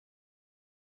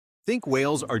Think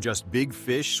whales are just big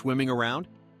fish swimming around?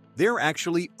 They're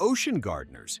actually ocean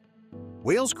gardeners.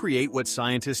 Whales create what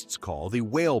scientists call the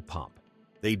whale pump.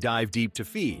 They dive deep to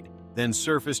feed, then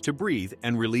surface to breathe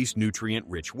and release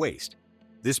nutrient-rich waste.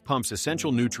 This pumps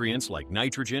essential nutrients like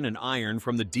nitrogen and iron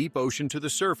from the deep ocean to the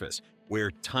surface, where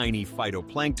tiny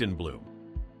phytoplankton bloom.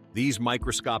 These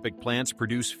microscopic plants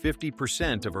produce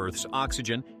 50% of Earth's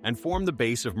oxygen and form the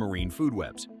base of marine food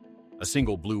webs. A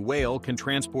single blue whale can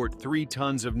transport 3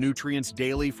 tons of nutrients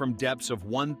daily from depths of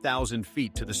 1,000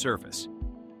 feet to the surface.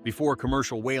 Before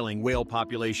commercial whaling, whale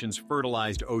populations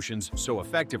fertilized oceans so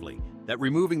effectively that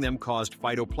removing them caused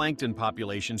phytoplankton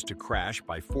populations to crash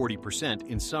by 40%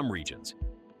 in some regions.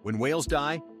 When whales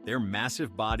die, their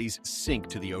massive bodies sink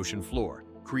to the ocean floor,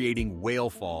 creating whale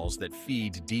falls that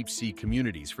feed deep-sea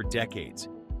communities for decades.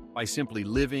 By simply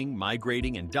living,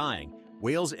 migrating, and dying,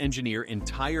 whales engineer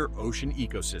entire ocean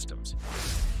ecosystems.